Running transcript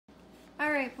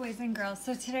All right, boys and girls,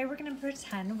 so today we're going to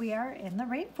pretend we are in the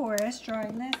rainforest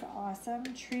drawing this awesome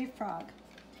tree frog.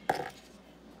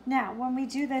 Now, when we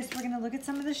do this, we're going to look at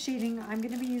some of the shading. I'm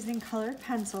going to be using colored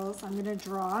pencils. I'm going to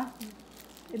draw.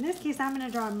 In this case, I'm going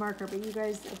to draw a marker, but you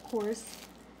guys, of course,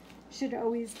 should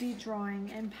always be drawing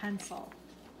in pencil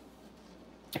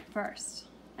first.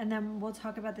 And then we'll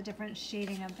talk about the different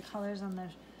shading of the colors on the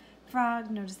frog.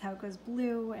 Notice how it goes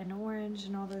blue and orange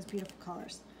and all those beautiful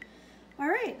colors. All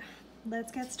right,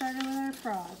 let's get started with our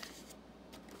frog.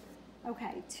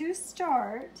 Okay, to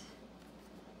start,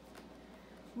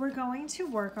 we're going to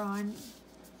work on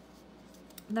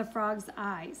the frog's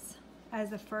eyes as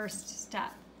the first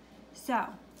step. So,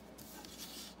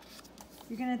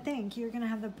 you're gonna think you're gonna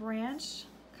have the branch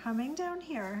coming down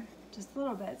here just a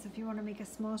little bit. So if you wanna make a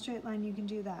small straight line, you can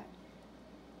do that.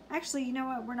 Actually, you know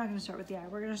what? We're not gonna start with the eye.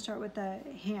 We're gonna start with the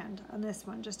hand on this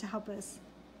one just to help us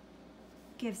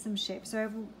give some shape. So I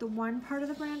have the one part of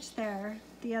the branch there,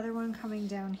 the other one coming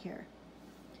down here.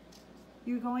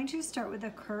 You're going to start with a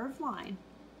curved line.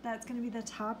 That's going to be the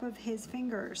top of his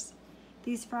fingers.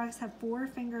 These frogs have 4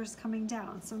 fingers coming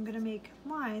down. So I'm going to make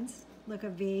lines, like a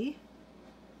V,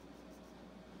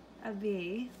 a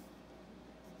V,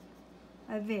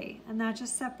 a V. And that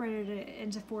just separated it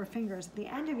into 4 fingers. At the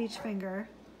end of each finger,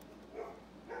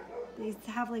 these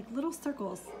have like little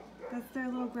circles. That's their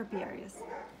little grippy areas.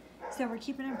 So we're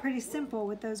keeping it pretty simple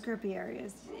with those grippy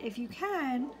areas. If you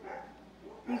can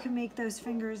make those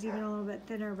fingers even a little bit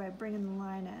thinner by bringing the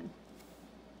line in.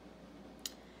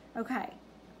 Okay,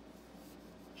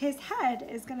 his head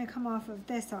is going to come off of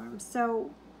this arm.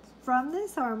 So from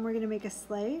this arm, we're going to make a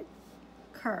slight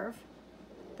curve.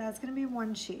 That's going to be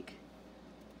one cheek.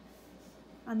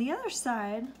 On the other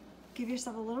side, give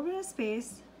yourself a little bit of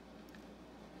space.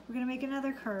 We're going to make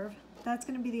another curve. That's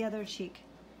going to be the other cheek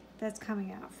that's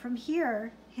coming out. From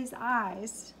here, his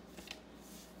eyes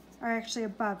are actually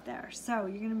above there. So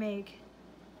you're gonna make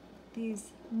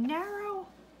these narrow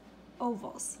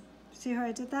ovals. See how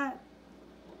I did that?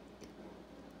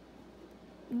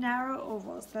 Narrow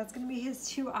ovals. That's gonna be his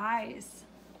 2 eyes.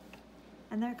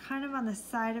 And they're kind of on the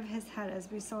side of his head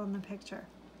as we saw in the picture.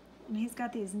 And he's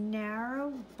got these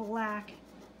narrow black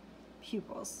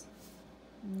pupils.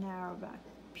 Narrow black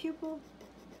pupil.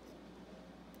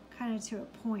 Kind of to a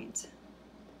point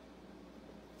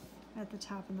at the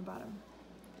top and the bottom.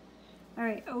 All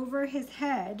right, over his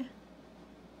head,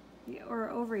 or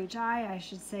over each eye, I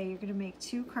should say, you're going to make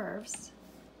 2 curves.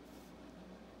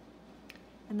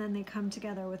 And then they come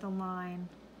together with a line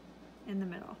in the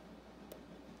middle.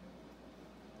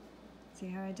 See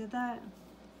how I did that?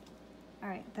 All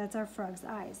right, that's our frog's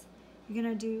eyes. You're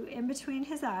going to do, in between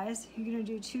his eyes, you're going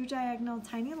to do 2 diagonal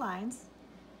tiny lines.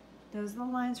 Those are the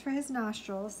lines for his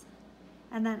nostrils.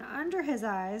 And then under his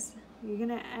eyes, you're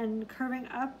gonna, and curving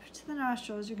up to the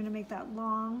nostrils, you're gonna make that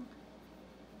long,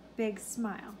 big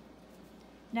smile.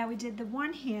 Now we did the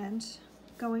one hand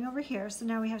going over here, so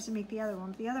now we have to make the other one.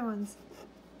 But the other one's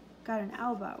got an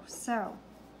elbow. So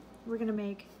we're gonna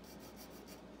make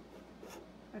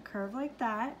a curve like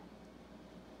that,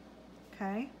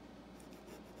 okay?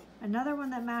 Another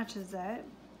one that matches it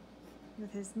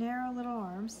with his narrow little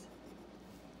arms.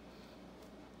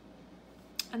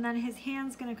 And then his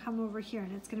hand's gonna come over here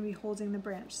and it's gonna be holding the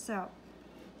branch. So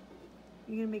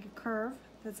you're gonna make a curve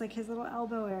that's like his little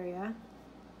elbow area.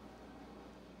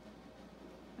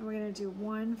 And we're gonna do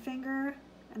 1 finger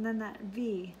and then that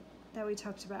V that we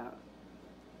talked about.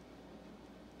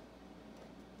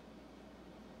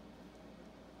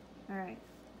 All right,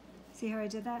 see how I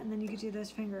did that? And then you could do those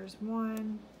fingers.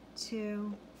 1,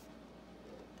 2,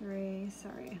 3,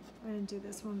 sorry, I didn't do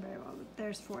this one very well, but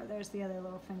there's 4. There's the other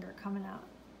little finger coming out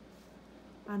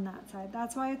on that side.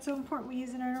 That's why it's so important we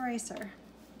use an eraser.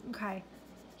 Okay,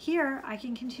 here I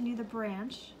can continue the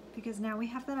branch because now we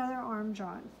have that other arm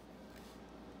drawn.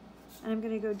 And I'm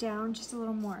gonna go down just a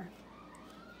little more.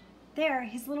 There,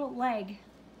 his little leg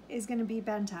is gonna be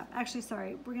bent up. Actually,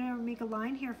 sorry, we're gonna make a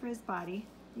line here for his body.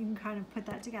 You can kind of put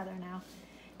that together now.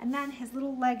 And then his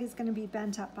little leg is gonna be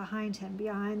bent up behind him,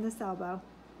 behind this elbow.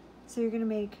 So you're gonna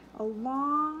make a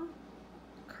long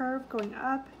curve going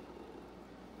up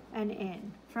and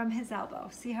in from his elbow.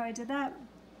 See how I did that?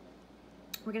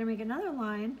 We're gonna make another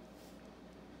line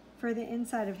for the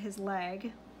inside of his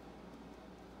leg.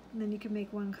 And then you can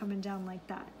make one coming down like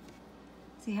that.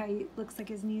 See how he looks like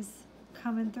his knees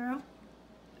coming through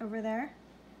over there?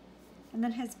 And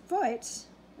then his foot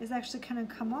is actually gonna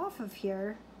come off of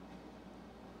here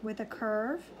with a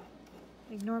curve.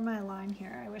 Ignore my line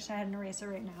here. I wish I had an eraser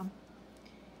right now.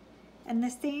 And the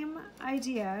same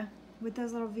idea with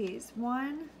those little V's.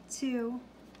 1, 2,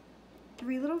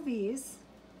 3 little V's,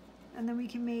 and then we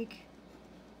can make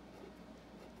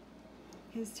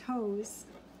his toes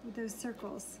with those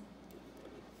circles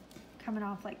coming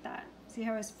off like that. See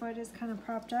how his foot is kind of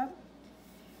propped up?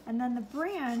 And then the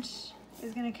branch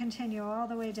is going to continue all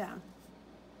the way down.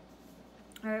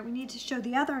 All right, we need to show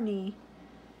the other knee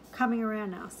coming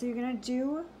around now. So you're going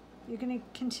to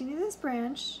continue this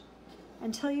branch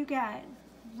until you get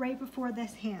right before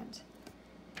this hand.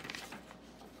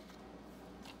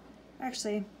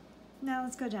 Actually, now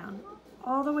let's go down.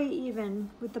 All the way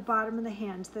even with the bottom of the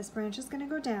hand. This branch is going to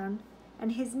go down,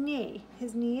 and his knee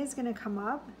is going to come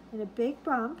up in a big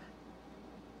bump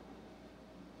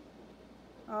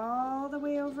all the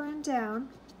way over and down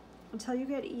until you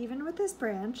get even with this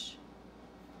branch.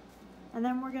 And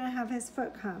then we're going to have his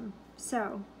foot come.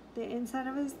 So the inside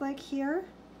of his leg here,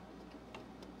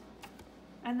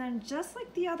 and then just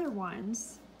like the other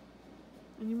ones,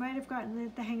 and you might have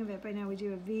gotten the hang of it by now, we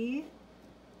do a V,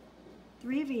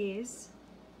 3 V's,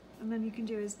 and then you can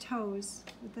do his toes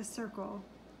with the circle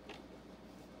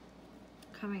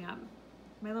coming up.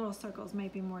 My little circles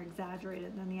might be more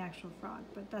exaggerated than the actual frog,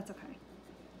 but that's okay.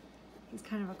 He's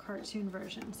kind of a cartoon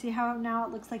version. See how now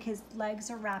it looks like his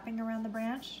legs are wrapping around the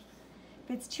branch?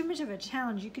 If it's too much of a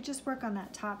challenge, you could just work on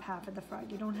that top half of the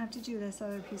frog. You don't have to do this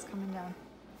other piece coming down.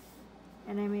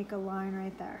 And I make a line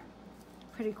right there.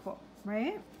 Pretty cool,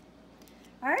 right?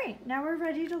 All right, now we're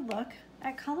ready to look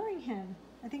at coloring him.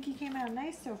 I think he came out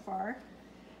nice so far.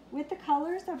 With the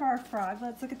colors of our frog,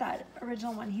 let's look at that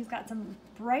original one. He's got some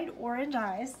bright orange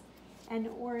eyes and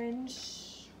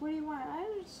orange, what do you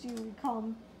want? Do we call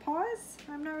them paws?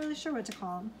 I'm not really sure what to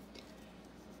call them.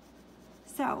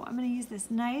 So I'm gonna use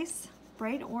this nice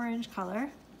bright orange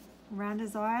color around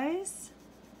his eyes.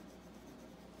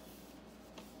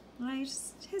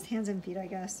 Just his hands and feet, I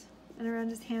guess. And around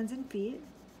his hands and feet,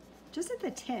 just at the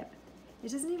tip.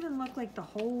 It doesn't even look like the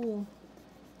whole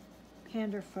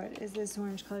hand or foot is this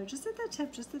orange color. Just at the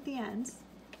tip, just at the ends.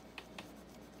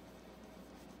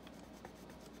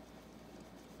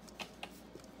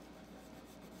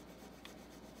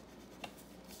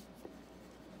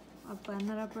 I'll blend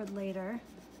that upward later.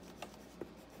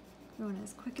 Going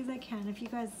as quick as I can. If you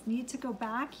guys need to go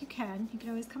back, you can. You can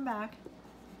always come back.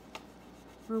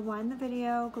 Rewind the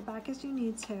video, go back as you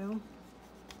need to.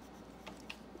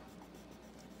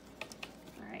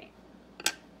 All right,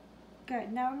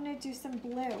 good. Now I'm gonna do some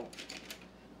blue.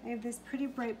 I have this pretty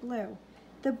bright blue.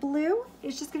 The blue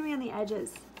is just gonna be on the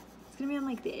edges. It's gonna be on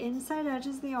like the inside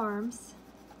edges of the arms.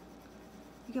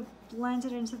 You could blend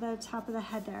it into the top of the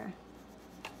head there.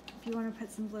 If you wanna put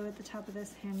some blue at the top of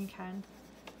this hand, you can.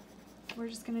 We're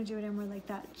just gonna do it inward like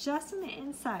that, just on the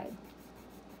inside.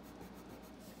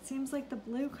 Seems like the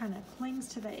blue kind of clings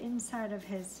to the inside of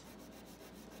his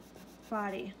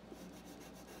body.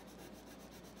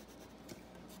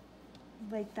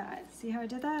 Like that. See how I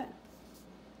did that?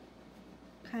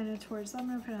 Kind of towards, I'm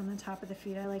gonna put it on the top of the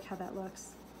feet. I like how that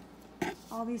looks.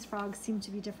 All these frogs seem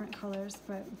to be different colors,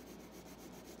 but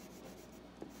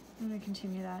I'm gonna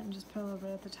continue that and just put a little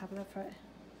bit at the top of the foot.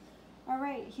 All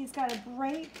right, he's got a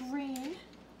bright green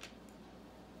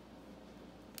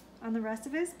on the rest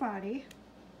of his body,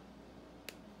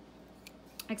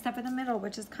 except for the middle,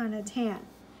 which is kind of tan.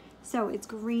 So it's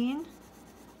green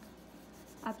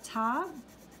up top.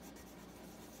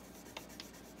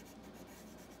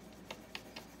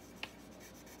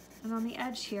 And on the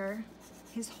edge here,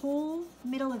 his whole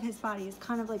middle of his body is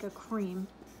kind of like a cream.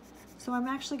 So I'm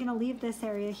actually gonna leave this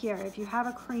area here. If you have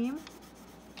a cream,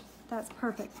 that's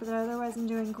perfect. But otherwise I'm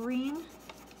doing green.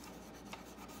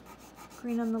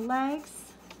 Green on the legs.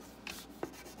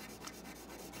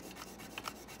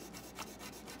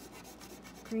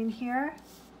 Green here.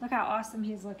 Look how awesome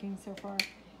he's looking so far.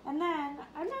 And then,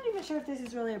 I'm not even sure if this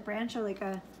is really a branch or like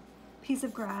a piece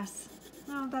of grass.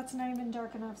 No, that's not even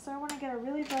dark enough. So I want to get a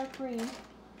really dark green.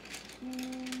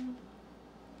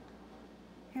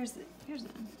 Here's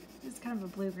one. It's kind of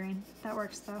a blue-green. That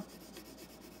works though.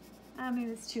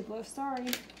 Maybe it's too blue, sorry.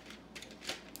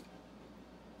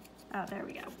 Oh, there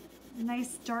we go.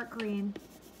 Nice dark green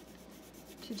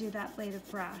to do that blade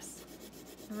of grass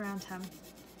around him.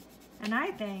 And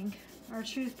I think our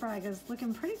truth frog is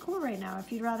looking pretty cool right now.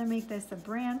 If you'd rather make this a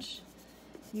branch,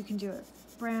 you can do it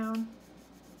brown.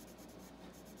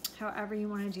 However you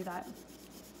want to do that.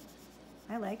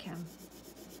 I like him.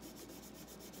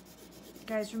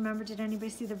 Guys, remember, did anybody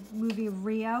see the movie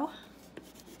Rio?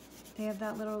 They have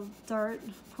that little dart,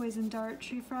 poison dart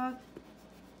tree frog.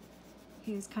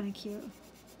 He was kind of cute.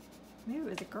 Maybe it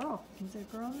was a girl. Was it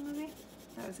a girl in the movie?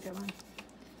 That was a good one.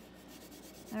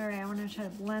 All right, I want to try to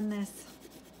blend this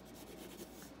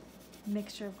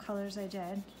mixture of colors I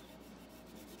did.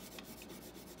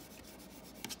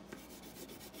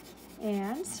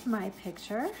 And my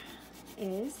picture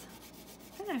is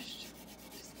finished.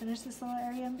 Just finish this little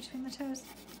area in between the toes.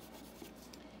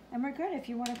 And we're good. If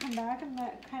you want to come back and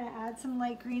kind of add some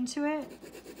light green to it,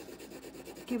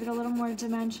 give it a little more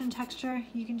dimension, texture,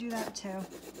 you can do that too.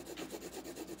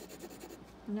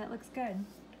 And that looks good.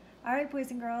 All right,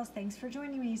 boys and girls, thanks for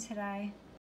joining me today.